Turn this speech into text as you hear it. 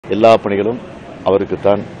எல்லா பணிகளும்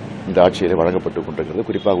அவருக்குத்தான் இந்த ஆட்சியிலே வழங்கப்பட்டு கொண்டிருக்கிறது.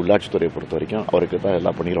 குறிப்பாக உள்ளாட்சித்துறையை பொறுத்த வரைக்கும் அவருக்கு தான்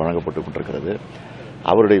எல்லா பணிகளும் வழங்கப்பட்டு கொண்டிருக்கிறது.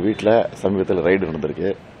 அவருடைய வீட்டில் சமீபத்தில் ரைடு நடந்திருக்கு.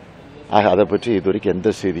 ஆக அதை பற்றி இதுவரைக்கும்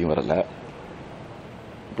எந்த செய்தியும் வரல.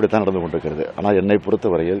 இப்படித்தான் நடந்து கொண்டிருக்கிறது. ஆனால் என்னை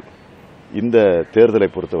பொறுத்தவரையில் இந்த தேர்தலை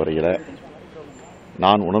பொறுத்தவரையில்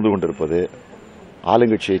நான் உணர்ந்து கொண்டிருப்பது,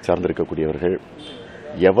 ஆளுங்கட்சியை சார்ந்திருக்கக்கூடியவர்கள்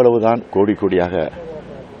எவ்வளவுதான் கோடி கோடியாக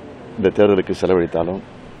இந்த தேர்தலுக்கு செலவழித்தாலும்,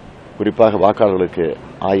 குறிப்பாக வாக்காளர்களுக்கு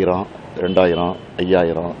 1000, 2000,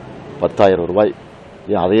 5000, 10,000 ரூபாய்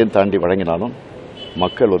அதையும் தாண்டி வழங்கினாலும்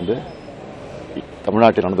மக்கள்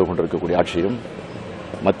தமிழ்நாட்டில் நடந்து கொண்டிருக்கக்கூடிய ஆட்சியும்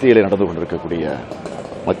மத்தியில் நடந்து கொண்டிருக்கக்கூடிய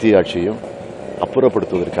மத்திய ஆட்சியும்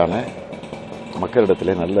அப்புறப்படுத்துவதற்கான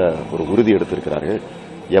மக்களிடத்திலே நல்ல ஒரு உறுதி எடுத்திருக்கிறார்கள்.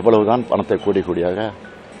 எவ்வளவுதான் பணத்தை கோடி கோடியாக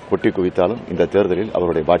கொட்டி குவித்தாலும் இந்த தேர்தலில்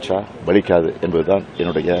அவருடைய பாட்சா பலிக்காது என்பதுதான்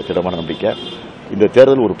என்னுடைய திடமான நம்பிக்கை. இந்த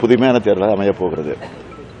தேர்தல் ஒரு புதுமையான தேர்தலாக அமையப் போகிறது.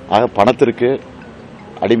 ஆக பணத்திற்கு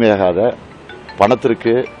அடிமையாகாத,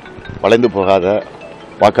 பணத்திற்கு வளைந்து போகாத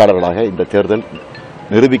வாக்காளர்களாக இந்த தேர்தல்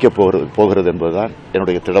நிரூபிக்க போகிறது என்பதுதான்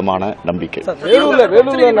என்னுடைய திடமான நம்பிக்கை.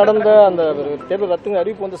 வேலூரில் நடந்த அந்த தேர்தல் ரத்து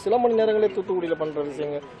அறிவிப்பு சில மணி நேரங்களே தூத்துக்குடியில் பண்ற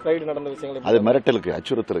விஷயங்கள், ரைடு நடந்த விஷயங்கள், அது மிரட்டலுக்கு,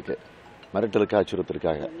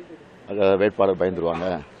 அச்சுறுத்தலுக்காக வேட்பாளர் பயந்துருவாங்க.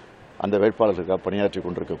 அந்த வேட்பாளர்களுக்காக பணியாற்றி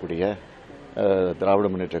கொண்டிருக்கக்கூடிய திராவிட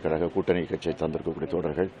முன்னேற்ற கழக கூட்டணி கட்சியை சார்ந்திருக்கக்கூடிய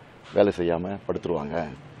தோழர்கள் வேலை செய்யாமல் படுத்துருவாங்க.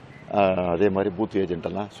 அதே மாதிரி பூத் ஏஜென்ட்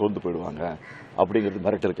எல்லாம் சோர்ந்து போயிடுவாங்க அப்படிங்கிறது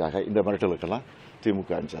மிரட்டலுக்காக. இந்த மிரட்டலுக்கெல்லாம்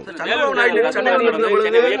திமுக அஞ்சாது.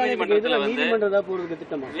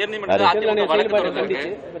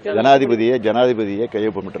 ஜனாதிபதியே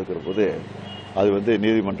கையொப்பமிட்டிருக்கிற போது அது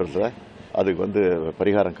நீதிமன்றத்தில் அதுக்கு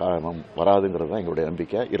பரிகாரம் வராதுங்கிறது தான் எங்களுடைய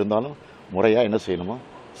நம்பிக்கை. இருந்தாலும் முறையாக என்ன செய்யணுமோ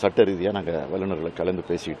சட்ட ரீதியாக நாங்கள் வல்லுநர்களை கலந்து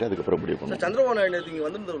பேசிக்கிட்டு அதுக்கப்புறம் முடிவு பண்ணுவோம். சந்திரபாபு நாயுடு இங்கே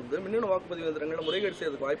வந்திருந்தது மின்னணு வாக்குப்பதிவு இயந்திரங்களை முறைகேடு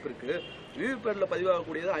செய்யறதுக்கு வாய்ப்பு இருக்கு, விவிபேட்ல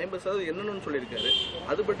பதிவாகக்கூடியது 50% என்னன்னு சொல்லியிருக்காரு.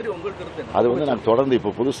 அது பற்றி உங்கள் கருத்து? அது நாங்கள் தொடர்ந்து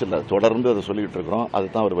இப்போ புதுசு இல்லை, தொடர்ந்து அதை சொல்லிக்கிட்டு இருக்கிறோம்.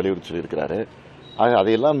 அதுதான் அவர் வலியுறுத்தி சொல்லியிருக்கிறாரு. ஆக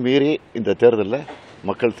அதையெல்லாம் மீறி இந்த தேர்தலில்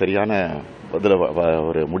மக்கள் சரியான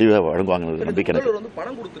ஒரு முடிவை வழங்குவாங்க நம்பிக்கை.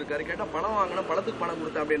 பணம் கொடுத்திருக்காரு, கேட்டா பணம் வாங்கினா பணத்துக்கு பணம்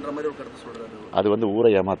கொடுத்தா அப்படின்ற மாதிரி ஒரு கருத்து சொல்றாரு. அது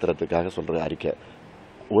ஊரை ஏமாத்துறதுக்காக சொல்ற அறிக்கை,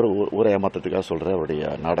 ஊரை ஏமாத்துறதுக்காக சொல்ற அவருடைய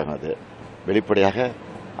நாடகம். அது வெளிப்படையாக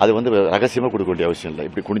அது ரகசியமா கொடுக்க வேண்டிய அவசியம் இல்லை,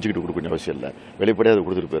 இப்படி குனிஞ்சிக்கிட்டு கொடுக்க வேண்டிய அவசியம் இல்லை, வெளிப்படையாக அது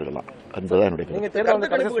கொடுத்துட்டு போயிருக்கலாம் என்பதுதான் என்னுடைய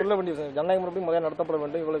கருத்து. சொல்ல வேண்டிய ஜனநாயக முறைப்படி முதல் நடத்தப்பட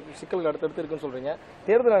வேண்டும், இவ்வளவு சிக்கல்கள் அடுத்தடுத்து இருக்குன்னு சொல்றீங்க.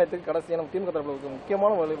 தேர்தல் ஆணையத்துக்கு கடைசியான திமுக தரப்புல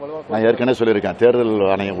முக்கியமான நான் ஏற்கனவே சொல்லியிருக்கேன், தேர்தல்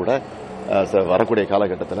ஆணையம் கூட வரக்கூடிய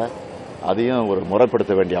காலகட்டத்தில் அதையும் ஒரு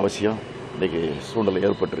முறைப்படுத்த வேண்டிய அவசியம் இன்னைக்கு சூழ்நிலை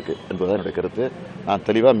ஏற்பட்டிருக்கு என்பதுதான் என்னுடைய கருத்து. நான்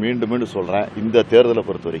தெளிவாக மீண்டும் சொல்றேன், இந்த தேர்தலை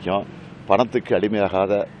பொறுத்த வரைக்கும் பணத்துக்கு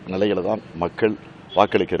அடிமையாகாத நிலையில தான் மக்கள்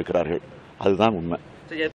வாக்களிக்க இருக்கிறார்கள். அதுதான் உண்மை.